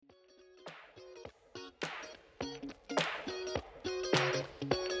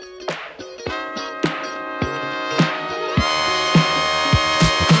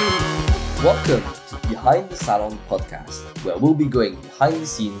Welcome to Behind the Salon podcast, where we'll be going behind the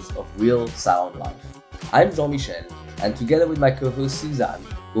scenes of real salon life. I'm Jean-Michel, and together with my co-host Suzanne,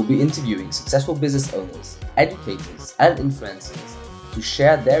 we'll be interviewing successful business owners, educators, and influencers to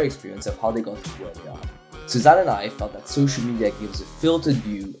share their experience of how they got to where they are. Suzanne and I felt that social media gives a filtered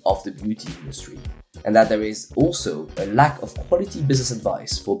view of the beauty industry, and that there is also a lack of quality business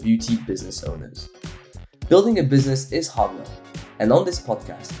advice for beauty business owners. Building a business is hard work, and on this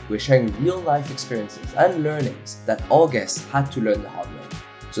podcast, we're sharing real-life experiences and learnings that all guests had to learn the hard way,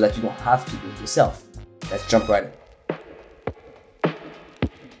 so that you don't have to do it yourself. Let's jump right in.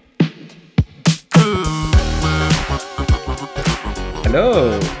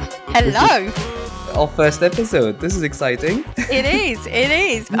 Hello! Hello! Our first episode. This is exciting. It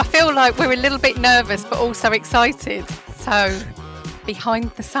is. I feel like we're a little bit nervous, but also excited. So, behind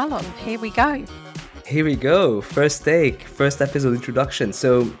the salon, here we go. Here we go. First take, first episode introduction.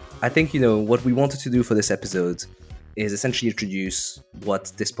 So I think, what we wanted to do for this episode is essentially introduce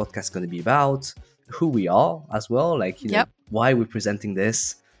what this podcast is going to be about, who we are as well, why we're presenting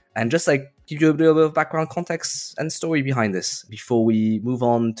this, and just give you a little bit of background context and story behind this before we move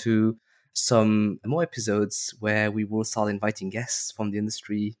on to some more episodes where we will start inviting guests from the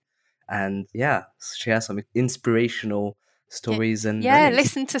industry and share some inspirational stories and learnings.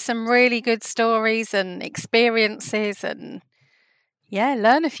 Listen to some really good stories and experiences and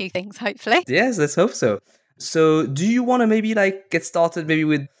learn a few things, hopefully. Yes, let's hope so. So do you want to maybe get started maybe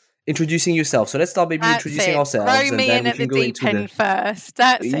with introducing yourself? So let's start introducing ourselves. Throw me in at the deep end first.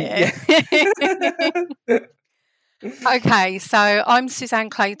 That's it. Okay, so I'm Suzanne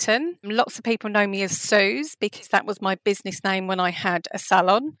Clayton. Lots of people know me as Suze because that was my business name when I had a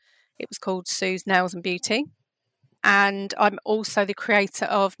salon. It was called Suze Nails and Beauty. And I'm also the creator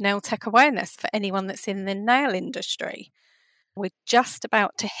of Nail Tech Awareness for anyone that's in the nail industry. We're just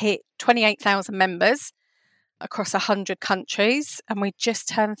about to hit 28,000 members across 100 countries, and we just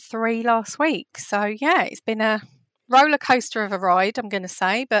turned 3 last week. So, it's been a roller coaster of a ride, I'm going to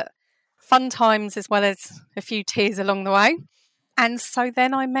say, but fun times as well as a few tears along the way. And so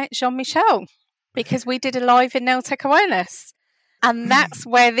then I met Jean-Michel because we did a live in Nail Tech Awareness. And that's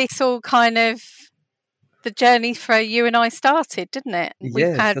where this all kind of the journey for you and I started, didn't it?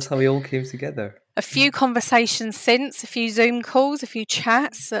 Yes, that's how we all came together. A few conversations since, a few Zoom calls, a few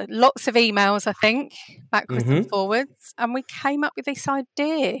chats, lots of emails, I think, backwards and forwards. And we came up with this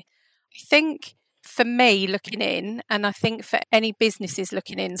idea. I think for me looking in, and I think for any businesses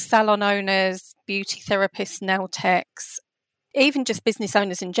looking in, salon owners, beauty therapists, nail techs, even just business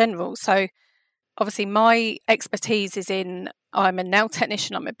owners in general. So obviously my expertise is I'm a nail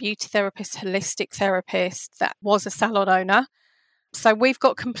technician, I'm a beauty therapist, holistic therapist that was a salon owner. So we've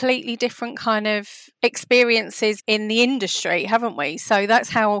got completely different kind of experiences in the industry, haven't we? So that's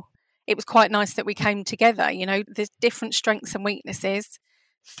how it was quite nice that we came together. There's different strengths and weaknesses,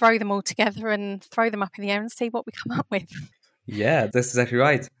 throw them all together and throw them up in the air and see what we come up with. Yeah, that's exactly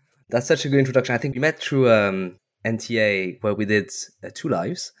right. That's such a good introduction. I think we met through NTA where we did 2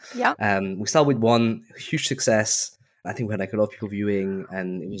 lives. Yeah. We started with one, huge success. I think we had a lot of people viewing,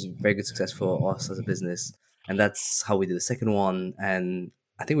 and it was a very good success for us as a business. And that's how we did the second one. And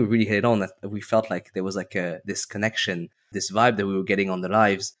I think we really hit it on. That we felt like there was this connection, this vibe that we were getting on the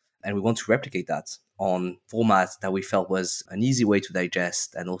lives. And we want to replicate that on format that we felt was an easy way to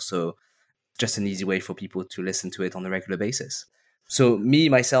digest and also just an easy way for people to listen to it on a regular basis. So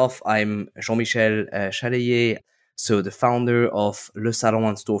myself, I'm Jean-Michel Chalayer, so the founder of Le Salon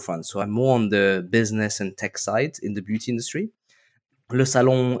and Storefront. So I'm more on the business and tech side in the beauty industry. Le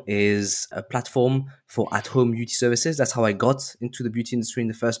Salon is a platform for at-home beauty services. That's how I got into the beauty industry in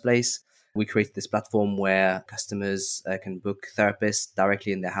the first place. We created this platform where customers can book therapists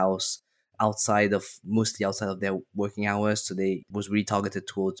directly in their house, mostly outside of their working hours. So they was really targeted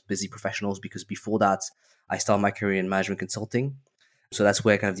towards busy professionals because before that, I started my career in management consulting. So that's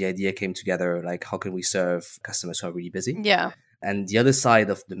where kind of the idea came together, how can we serve customers who are really busy? Yeah. And the other side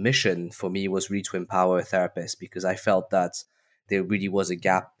of the mission for me was really to empower therapists because I felt that there really was a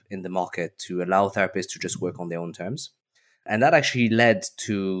gap in the market to allow therapists to just work on their own terms. And that actually led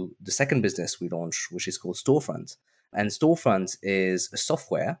to the second business we launched, which is called Storefront. And Storefront is a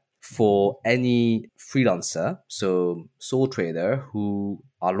software for any freelancer, so sole trader who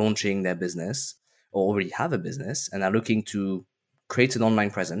are launching their business or already have a business and are looking to create an online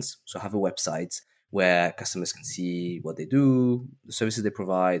presence, so have a website where customers can see what they do, the services they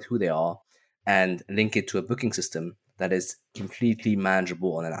provide, who they are, and link it to a booking system that is completely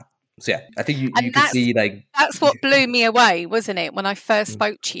manageable on an app. So I think you can see that's what blew me away, wasn't it? When I first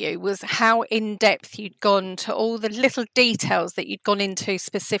spoke to you, was how in depth you'd gone to all the little details that you'd gone into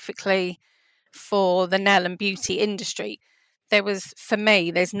specifically for the nail and beauty industry. For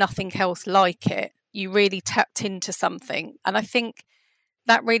me, there's nothing else like it. You really tapped into something. And I think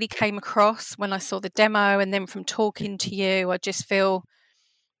that really came across when I saw the demo, and then from talking to you, I just feel,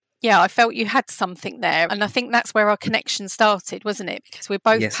 I felt you had something there. And I think that's where our connection started, wasn't it? Because we're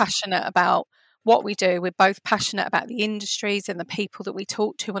both Yes. passionate about what we do. We're both passionate about the industries and the people that we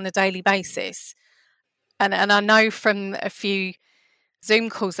talk to on a daily basis. And I know from a few Zoom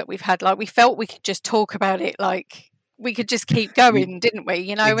calls that we've had, like, we felt we could just talk about it, like we could just keep going, didn't we?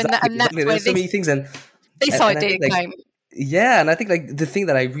 You know, Exactly, and that's exactly. where There's so many things, and this and I idea think like came. yeah, and I think like the thing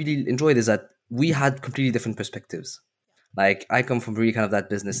that I really enjoyed is that we had completely different perspectives. Like I come from really kind of that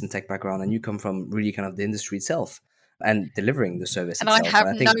business and tech background, and you come from really kind of the industry itself and delivering the service And I itself. have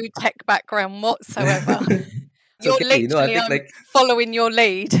And I no think tech background whatsoever. it's You're okay. No, I literally, think I'm like following your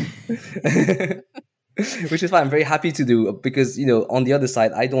lead. which is fine. I'm very happy to do because on the other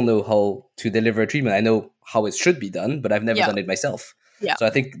side, I don't know how to deliver a treatment. I know how it should be done, but I've never Yeah, done it myself. yeah, So I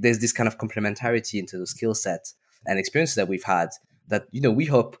think there's this kind of complementarity into the skill set and experiences that we've had that we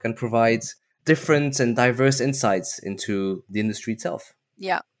hope can provide different and diverse insights into the industry itself.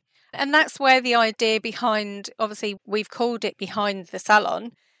 yeah. And that's where the idea behind, obviously, we've called it Behind the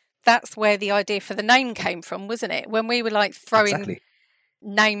Salon. That's where the idea for the name came from, wasn't it? When we were like throwing Exactly.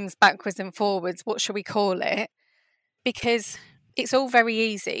 names backwards and forwards, what should we call it? Because it's all very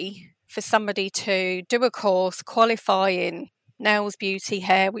easy for somebody to do a course, qualify in nails, beauty,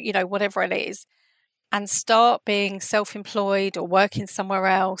 hair, whatever it is, and start being self-employed or working somewhere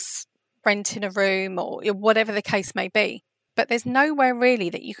else, renting a room or whatever the case may be. But there's nowhere really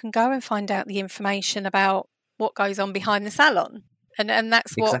that you can go and find out the information about what goes on behind the salon. And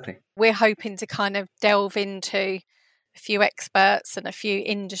that's what Exactly. we're hoping to kind of delve into, a few experts and a few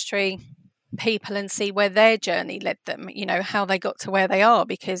industry people, and see where their journey led them, how they got to where they are.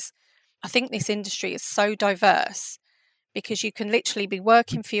 Because I think this industry is so diverse, because you can literally be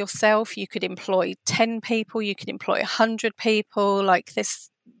working for yourself. You could employ 10 people, you could employ 100 people. Like this,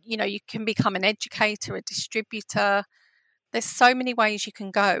 you can become an educator, a distributor. There's so many ways you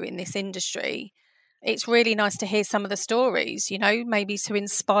can go in this industry. It's really nice to hear some of the stories, maybe to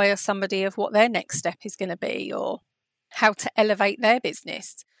inspire somebody of what their next step is going to be, or how to elevate their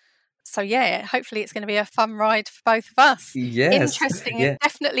business. So yeah, hopefully it's going to be a fun ride for both of us. Yes. Interesting, Yeah.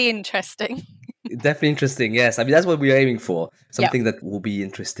 definitely interesting. Definitely interesting. Yes. I mean, that's what we're aiming for. Yeah, Something that will be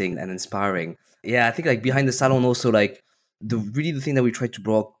interesting and inspiring. Yeah. I think like behind the salon also like the thing that we try to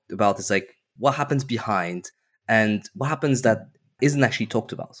bring about is like what happens behind and what happens that isn't actually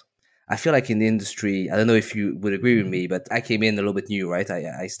talked about. I feel like in the industry, I don't know if you would agree with me, but I came in a little bit new, right?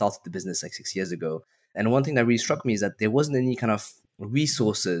 I started the business like 6 years ago. And one thing that really struck me is that there wasn't any kind of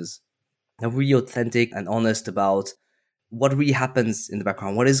resources that were really authentic and honest about what really happens in the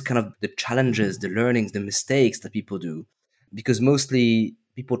background, what is kind of the challenges, the learnings, the mistakes that people do. Because mostly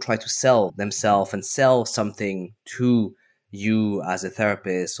people try to sell themselves and sell something to you as a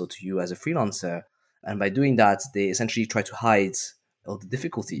therapist or to you as a freelancer. And by doing that, they essentially try to hide all the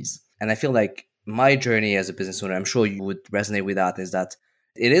difficulties. And I feel like my journey as a business owner, I'm sure you would resonate with that, is that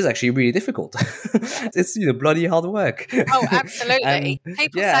it is actually really difficult. It's bloody hard work. oh, absolutely. And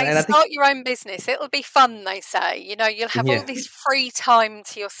People yeah, say and I think start your own business. It'll be fun, they say. You'll have all yeah. this free time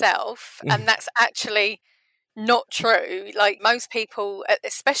to yourself. And that's actually not true. Like most people,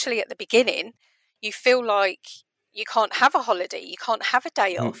 especially at the beginning, you feel like you can't have a holiday, you can't have a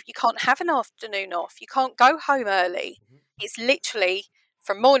day off, you can't have an afternoon off, you can't go home early. It's literally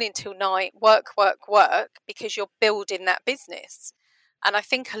from morning till night, work, work, work, because you're building that business. And I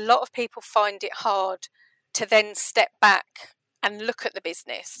think a lot of people find it hard to then step back and look at the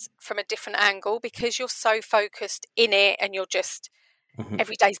business from a different angle, because you're so focused in it and you're just Mhm.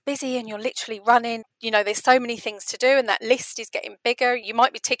 every day's busy and you're literally running. There's so many things to do and that list is getting bigger. You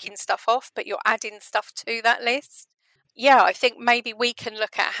might be ticking stuff off, but you're adding stuff to that list. Yeah, I think maybe we can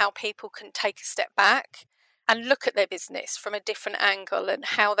look at how people can take a step back and look at their business from a different angle, and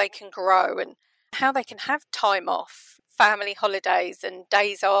how they can grow and how they can have time off, family holidays and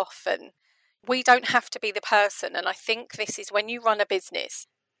days off. And we don't have to be the person. And I think this is when you run a business,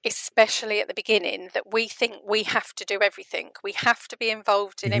 especially at the beginning, that we think we have to do everything. We have to be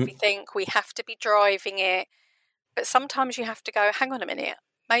involved in Mhm. everything. We have to be driving it. But sometimes you have to go, hang on a minute,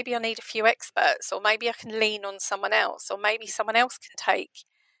 maybe I need a few experts, or maybe I can lean on someone else, or maybe someone else can take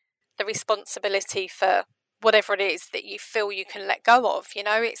the responsibility for whatever it is that you feel you can let go of.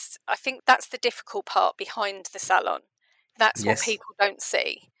 I think that's the difficult part behind the salon. That's what Yes. people don't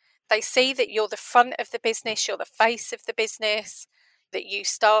see. They see that you're the front of the business, you're the face of the business, that you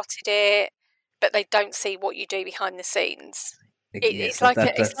started it, but they don't see what you do behind the scenes. Yes,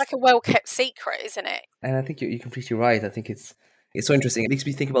 It's like a well kept secret, isn't it? and I think you're completely right. I think it's so interesting. It makes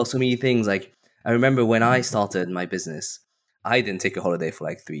me think about so many things. Like I remember when I started my business, I didn't take a holiday for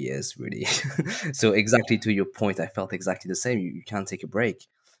like 3 years, really. So exactly to your point, I felt exactly the same. You can't take a break.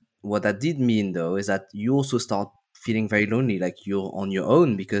 What that did mean though is that you also start feeling very lonely, like you're on your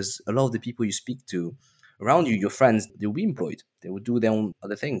own, because a lot of the people you speak to around you, your friends, they'll be employed, they will do their own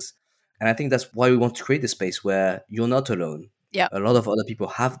other things. And I think that's why we want to create a space where you're not alone. Yeah. A lot of other people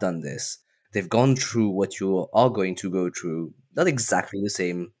have done this. They've gone through what you are going to go through, not exactly the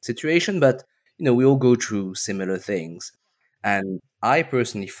same situation, but we all go through similar things. And I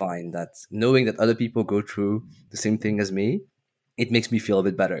personally find that knowing that other people go through the same thing as me, it makes me feel a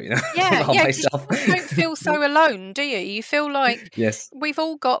bit better, Yeah, about yeah, because myself. you don't feel so alone, do you? You feel like Yes. we've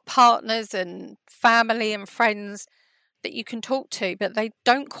all got partners and family and friends that you can talk to, but they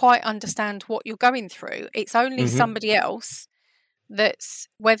don't quite understand what you're going through. It's only Hmm. somebody else that's,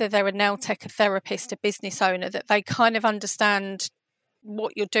 whether they're a nail tech, a therapist, a business owner, that they kind of understand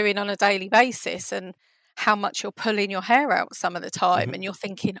what you're doing on a daily basis and how much you're pulling your hair out some of the time. Hmm. And you're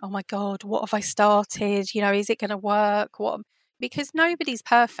thinking, oh my God, what have I started? Is it going to work? Because nobody's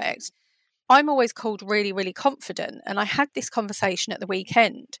perfect. I'm always called really, really confident. And I had this conversation at the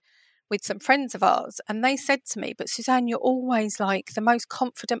weekend with some friends of ours, and they said to me, but Suzanne, you're always like the most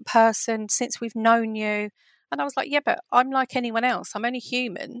confident person since we've known you. And I was like, yeah, but I'm like anyone else. I'm only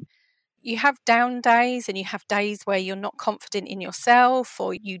human. You have down days and you have days where you're not confident in yourself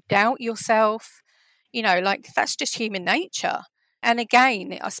or you doubt yourself. Like that's just human nature. And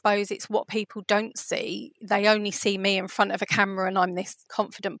again, I suppose it's what people don't see. They only see me in front of a camera and I'm this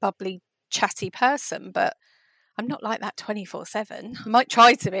confident, bubbly, chatty person, but I'm not like that 24/7. I might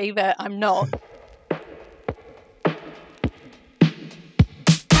try to be, but I'm not.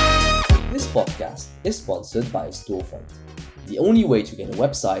 This podcast is sponsored by Storefront, the only way to get a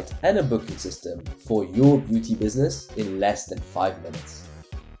website and a booking system for your beauty business in less than 5 minutes.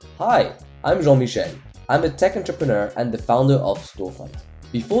 Hi, I'm Jean-Michel. I'm a tech entrepreneur and the founder of Storefront.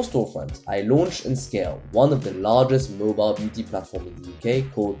 Before Storefront, I launched and scaled one of the largest mobile beauty platforms in the UK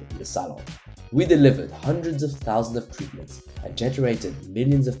called The Salon. We delivered hundreds of thousands of treatments and generated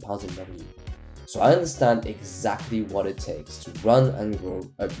millions of pounds in revenue. So I understand exactly what it takes to run and grow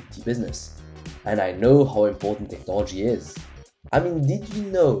a beauty business. And I know how important technology is. I mean, did you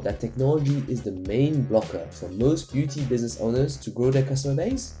know that technology is the main blocker for most beauty business owners to grow their customer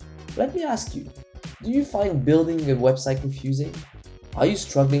base? Let me ask you, do you find building a website confusing? Are you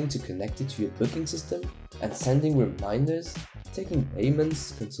struggling to connect it to your booking system and sending reminders, taking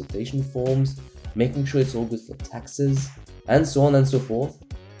payments, consultation forms, making sure it's all good for taxes, and so on and so forth?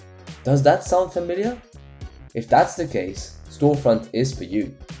 Does that sound familiar? If that's the case, Storefront is for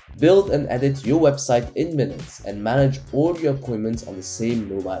you. Build and edit your website in minutes and manage all your appointments on the same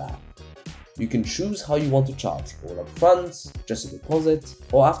mobile app. You can choose how you want to charge, all up front, just a deposit,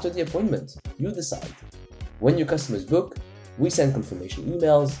 or after the appointment. You decide. When your customers book, we send confirmation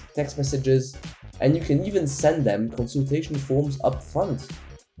emails, text messages, and you can even send them consultation forms up front.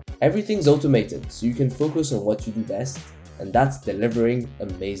 Everything's automated, so you can focus on what you do best, and that's delivering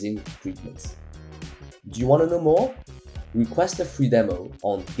amazing treatments. Do you want to know more? Request a free demo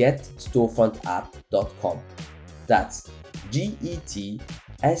on getstorefrontapp.com. That's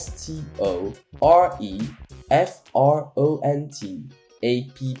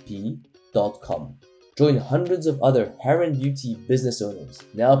GETSTOREFRONTAPP.com. Join hundreds of other hair and beauty business owners,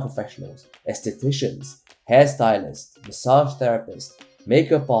 nail professionals, estheticians, hairstylists, massage therapists,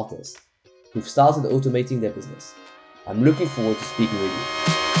 makeup artists who've started automating their business. I'm looking forward to speaking with you.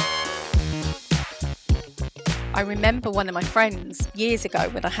 I remember one of my friends years ago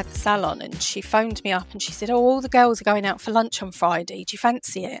when I had the salon, and she phoned me up and she said, oh, all the girls are going out for lunch on Friday. Do you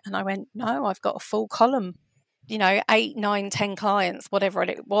fancy it? And I went, no, I've got a full column, 8, 9, 10 clients, whatever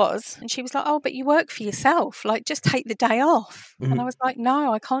it was. And she was like, oh, but you work for yourself. Like, just take the day off. Mhm. And I was like,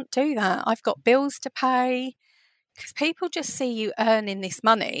 no, I can't do that. I've got bills to pay. Because people just see you earning this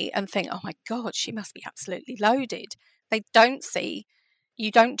money and think, oh my God, she must be absolutely loaded. They don't see you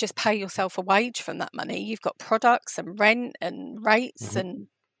don't just pay yourself a wage from that money. You've got products and rent and rates and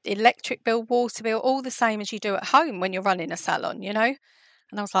electric bill, water bill, all the same as you do at home when you're running a salon, And I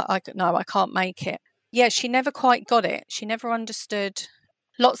was like, no, I can't make it. Yeah, she never quite got it. She never understood.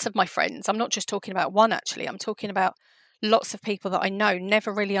 Lots of my friends, I'm not just talking about one actually, I'm talking about lots of people that I know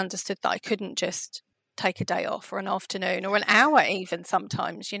never really understood that I couldn't just take a day off or an afternoon or an hour even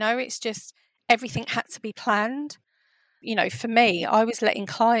sometimes, It's just everything had to be planned. For me, I was letting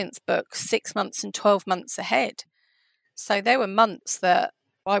clients book 6 months and 12 months ahead. So there were months that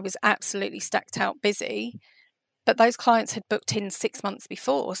I was absolutely stacked out busy. But those clients had booked in 6 months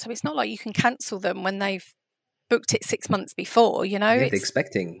before. So it's not like you can cancel them when they've booked it 6 months before, you know? Yeah, they're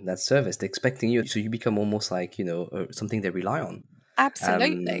expecting that service. They're expecting you. So you become almost like, something they rely on.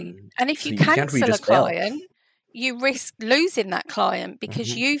 Absolutely. And if So you you can't really cancel a just fail. client, you risk losing that client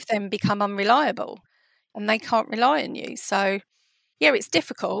because you've then become unreliable and they can't rely on you. So, yeah, it's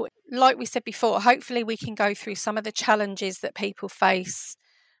difficult. Like we said before, hopefully we can go through some of the challenges that people face,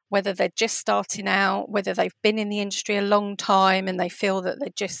 whether they're just starting out, whether they've been in the industry a long time and they feel that they're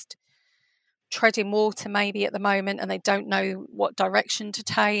just treading water maybe at the moment and they don't know what direction to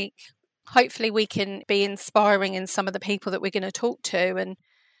take. Hopefully we can be inspiring in some of the people that we're going to talk to,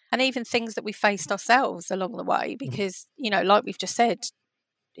 and even things that we faced ourselves along the way, because, like we've just said,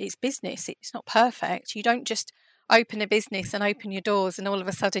 it's business. It's not perfect. You don't just open a business and open your doors and all of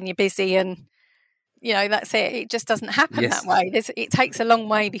a sudden you're busy and, that's it. It just doesn't happen that way. It takes a long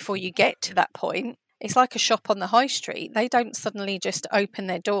way before you get to that point. It's like a shop on the high street. They don't suddenly just open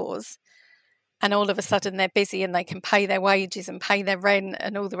their doors and all of a sudden they're busy and they can pay their wages and pay their rent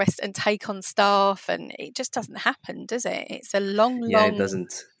and all the rest and take on staff. And it just doesn't happen, does it? It's a long, It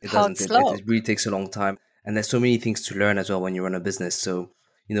doesn't. hard slog. It really takes a long time. And there's so many things to learn as well when you run a business. So,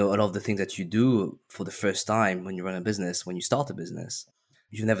 a lot of the things that you do for the first time when you run a business, when you start a business,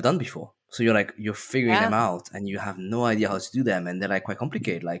 you've never done before. So you're figuring them out and you have no idea how to do them. And they're like quite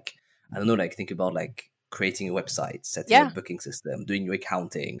complicated. Like, I don't know, like think about like creating a website, setting up a booking system, doing your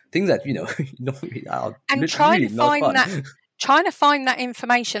accounting, things that, are and trying to find that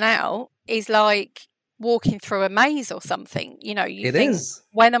information out is like walking through a maze or something. You think,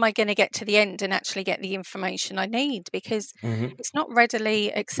 when am I going to get to the end and actually get the information I need? Because it's not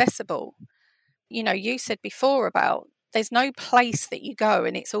readily accessible. You said before about there's no place that you go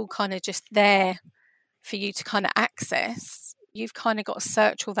and it's all kind of just there for you to kind of access. You've kind of got to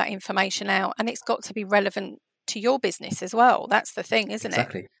search all that information out, and it's got to be relevant to your business as well. That's the thing, isn't it?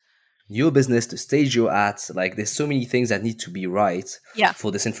 Exactly. Your business, the stage you're at, like there's so many things that need to be right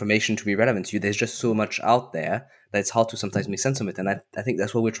for this information to be relevant to you. There's just so much out there that it's hard to sometimes make sense of it. And I think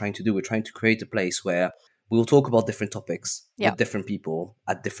that's what we're trying to do. We're trying to create a place where we'll talk about different topics with different people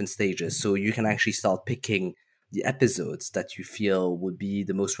at different stages. So you can actually start picking the episodes that you feel would be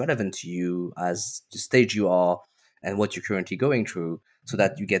the most relevant to you as the stage you are and what you're currently going through, so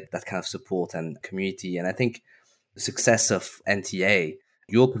that you get that kind of support and community. And I think the success of NTA,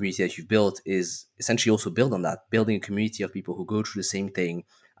 your community that you've built, is essentially also built on that, building a community of people who go through the same thing,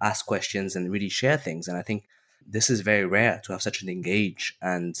 ask questions and really share things. And I think this is very rare to have such an engaged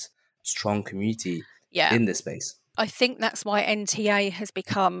and strong community in this space. I think that's why NTA has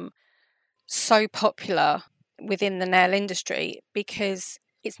become so popular within the nail industry, because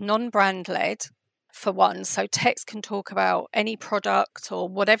it's non-brand led, for one. So techs can talk about any product or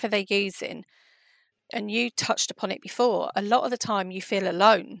whatever they're using. And you touched upon it before. A lot of the time you feel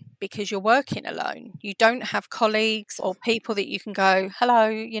alone because you're working alone. You don't have colleagues or people that you can go,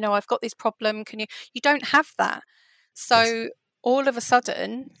 hello, I've got this problem. You don't have that. So all of a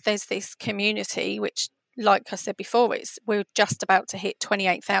sudden there's this community, which, like I said before, we're just about to hit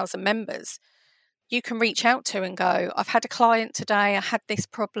 28,000 members. You can reach out to and go, I've had a client today, I had this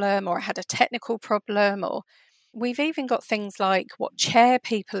problem, or I had a technical problem, or we've even got things like what chair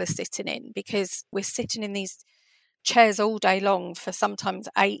people are sitting in, because we're sitting in these chairs all day long for sometimes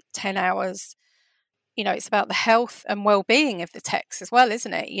 8-10 hours. It's about the health and well-being of the techs as well,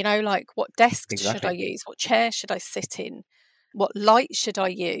 isn't it? Like what desk should I use? What chair should I sit in? What light should I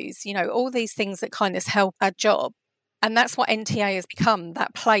use? All these things that kind of help our job. And that's what NTA has become,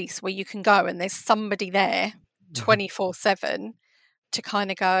 that place where you can go and there's somebody there 24/7 to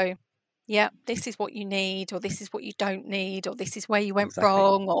kind of go, yeah, this is what you need, or this is what you don't need, or this is where you went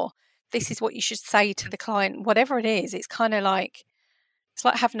wrong, or this is what you should say to the client, whatever it is. It's kind of like, it's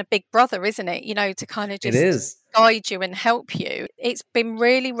like having a big brother, isn't it? To kind of just guide you and help you. It's been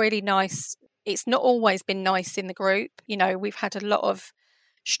really, really nice. It's not always been nice in the group. We've had a lot of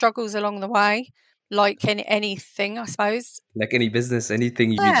struggles along the way, like anything, I suppose. Like any business,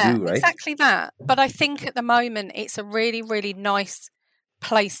 anything you do, right? Exactly that. But I think at the moment it's a really, really nice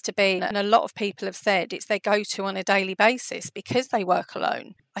place to be. And a lot of people have said it's their go-to on a daily basis because they work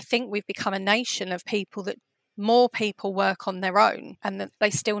alone. I think we've become a nation of people that more people work on their own and that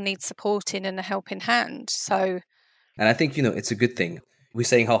they still need supporting and a helping hand. So, and I think, it's a good thing. We're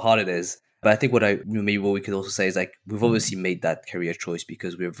saying how hard it is. But I think maybe what we could also say is like, we've obviously made that career choice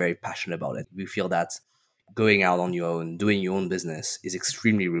because we're very passionate about it. We feel that going out on your own, doing your own business is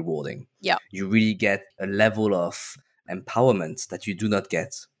extremely rewarding. Yeah. You really get a level of empowerment that you do not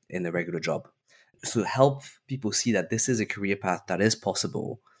get in a regular job. So help people see that this is a career path that is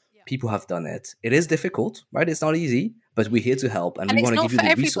possible People have done it. It is difficult, right? It's not easy, but we're here to help, and And we it's want to not give you for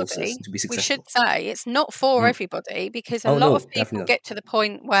the everybody. resources to be We successful. should say it's not for everybody, because a Oh, lot of no, people definitely get to the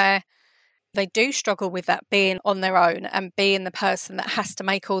point where they do struggle with that, being on their own and being the person that has to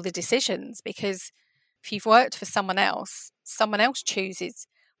make all the decisions. Because if you've worked for someone else chooses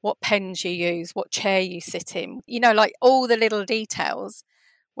what pens you use, what chair you sit in, like all the little details.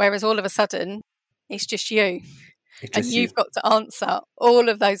 Whereas all of a sudden, it's just you. It's And just you. you've got to answer all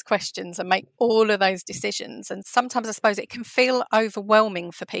of those questions and make all of those decisions. And sometimes I suppose it can feel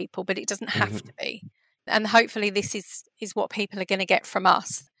overwhelming for people, but it doesn't have to be. And hopefully this is what people are going to get from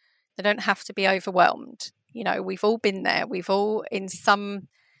us. They don't have to be overwhelmed. We've all been there. We've all, in some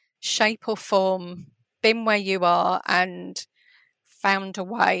shape or form, been where you are and found a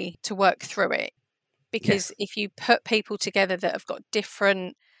way to work through it. Because Yes. if you put people together that have got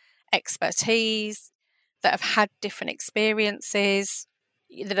different expertise, that have had different experiences,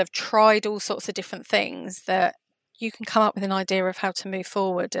 that have tried all sorts of different things, that you can come up with an idea of how to move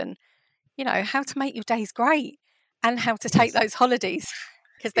forward and, how to make your days great and how to take Yes. those holidays,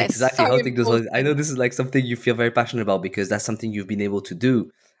 because they're Exactly. so How to take those holidays. I know important. this is like something you feel very passionate about, because that's something you've been able to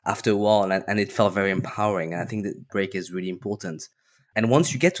do after a while, and it felt very empowering. And I think that break is really important. And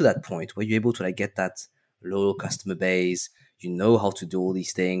once you get to that point where you're able to like get that loyal customer base, you know how to do all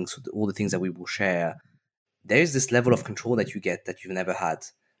these things, all the things that we will share, there is this level of control that you get that you've never had,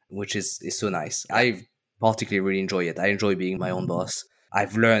 which is so nice. Yeah. I particularly really enjoy it. I enjoy being my own boss.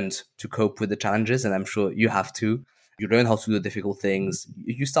 I've learned to cope with the challenges, and I'm sure you have too. You learn how to do the difficult things.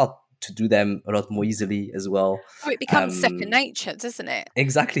 You start to do them a lot more easily as well. Oh, it becomes second nature, doesn't it?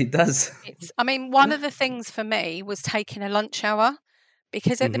 Exactly, it does. One of the things for me was taking a lunch hour,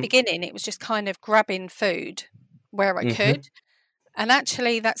 because at the beginning it was just kind of grabbing food where I could. And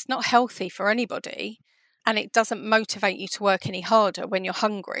actually, that's not healthy for anybody. And it doesn't motivate you to work any harder when you're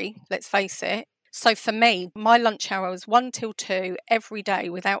hungry, let's face it. So for me, my lunch hour was 1 till 2 every day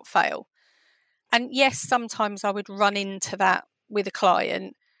without fail. And yes, sometimes I would run into that with a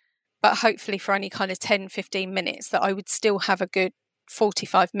client, but hopefully for only kind of 10, 15 minutes, that I would still have a good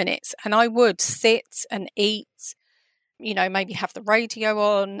 45 minutes. And I would sit and eat, maybe have the radio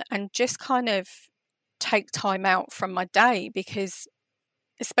on and just kind of take time out from my day, because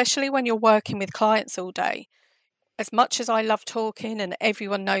especially when you're working with clients all day, as much as I love talking and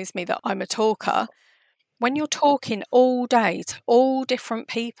everyone knows me that I'm a talker, when you're talking all day to all different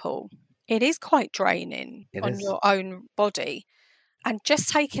people, it is quite draining It on is. your own body. And just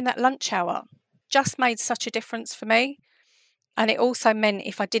taking that lunch hour just made such a difference for me. And it also meant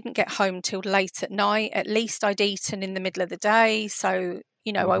if I didn't get home till late at night, at least I'd eaten in the middle of the day. So,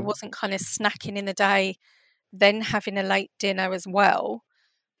 I wasn't kind of snacking in the day, then having a late dinner as well,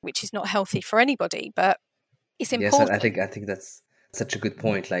 which is not healthy for anybody, but it's Yes, and important. I think that's such a good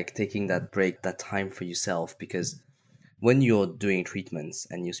point. Like taking that break, that time for yourself, because when you're doing treatments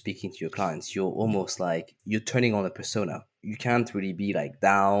and you're speaking to your clients, you're almost like you're turning on a persona. You can't really be like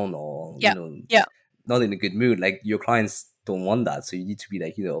down or, Yeah. Yeah. not in a good mood. Like your clients don't want that. So you need to be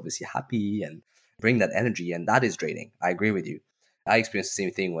like, obviously happy and bring that energy. And that is draining. I agree with you. I experience the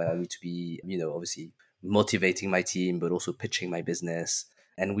same thing where I need to be, obviously motivating my team, but also pitching my business.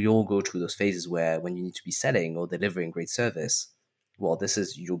 And we all go through those phases where when you need to be selling or delivering great service, well, this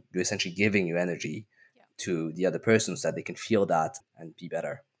is you're essentially giving your energy to the other person so that they can feel that and be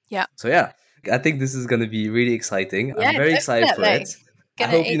better. Yeah. So yeah, I think this is going to be really exciting. I'm Yeah, very excited for definitely. it. I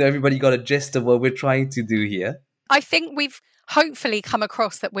hope everybody got a gist of what we're trying to do here. I think we've hopefully come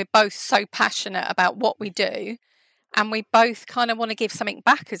across that we're both so passionate about what we do, and we both kind of want to give something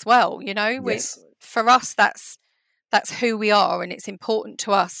back as well. Yes. For us, that's who we are, and it's important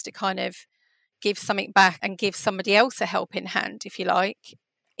to us to kind of give something back and give somebody else a helping hand, if you like,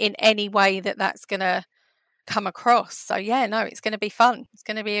 in any way that's going to come across. So yeah, no, it's going to be fun. It's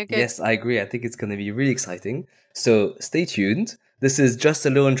going to be a good. Yes, I agree. I think it's going to be really exciting. So stay tuned. This is just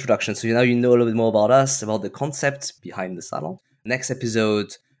a little introduction. So now you know a little bit more about us, about the concept behind the salon. Next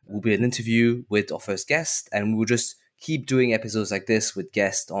episode will be an interview with our first guest, and we'll just keep doing episodes like this with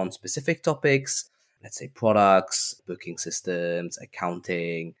guests on specific topics, let's say products, booking systems,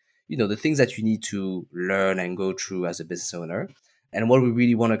 accounting, the things that you need to learn and go through as a business owner. And what we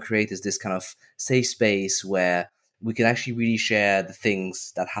really want to create is this kind of safe space where we can actually really share the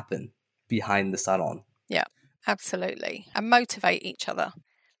things that happen behind the salon. Yeah, absolutely. And motivate each other.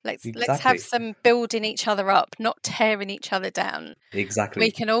 Let's have Exactly. some building each other up, not tearing each other down. Exactly.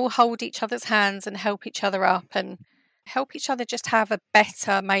 We can all hold each other's hands and help each other up and help each other just have a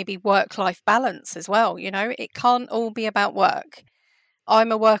better maybe work-life balance as well. It can't all be about work.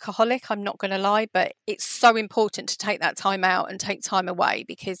 I'm a workaholic, I'm not going to lie, but it's so important to take that time out and take time away,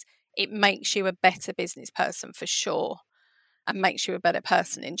 because it makes you a better business person for sure, and makes you a better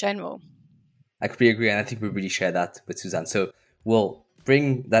person in general. I completely agree, and I think we really share that with Suzanne. So we'll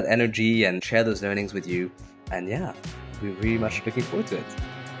bring that energy and share those learnings with you. And yeah, we're really much looking forward to it.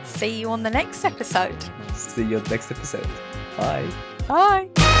 See you on the next episode. See you on the next episode. Bye. Bye.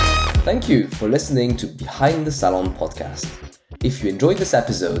 Thank you for listening to Behind the Salon podcast. If you enjoyed this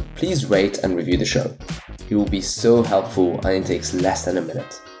episode, please rate and review the show. It will be so helpful and it takes less than a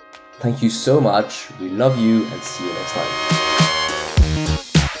minute. Thank you so much. We love you and see you next time.